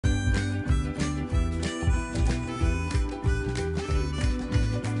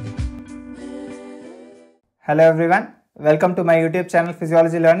Hello everyone, welcome to my YouTube channel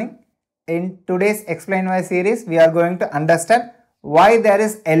Physiology Learning. In today's Explain Why series, we are going to understand why there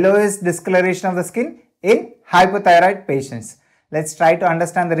is yellowish discoloration of the skin in hypothyroid patients. Let's try to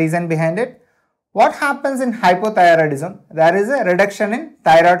understand the reason behind it. What happens in hypothyroidism? There is a reduction in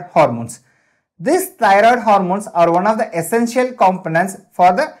thyroid hormones. These thyroid hormones are one of the essential components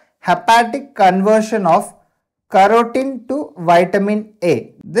for the hepatic conversion of carotene to vitamin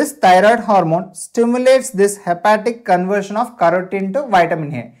A. This thyroid hormone stimulates this hepatic conversion of carotene to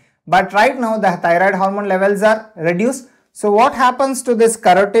vitamin A. But right now the thyroid hormone levels are reduced. So what happens to this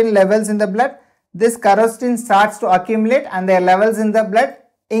carotene levels in the blood? This carotene starts to accumulate and their levels in the blood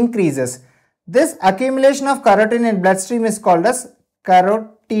increases. This accumulation of carotene in bloodstream is called as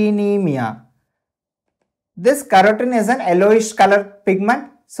carotenemia. This carotene is an yellowish color pigment.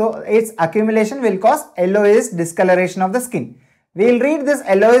 So its accumulation will cause yellowish discoloration of the skin. We will read this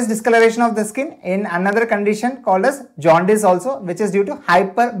yellowish discoloration of the skin in another condition called as jaundice also, which is due to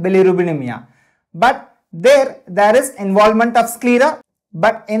hyperbilirubinemia. But there is involvement of sclera.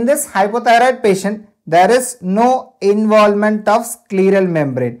 But in this hypothyroid patient, there is no involvement of scleral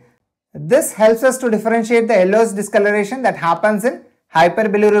membrane. This helps us to differentiate the yellowish discoloration that happens in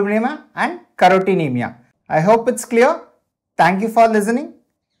hyperbilirubinemia and carotenemia. I hope it's clear. Thank you for listening.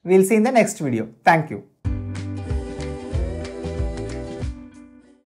 We'll see in the next video. Thank you.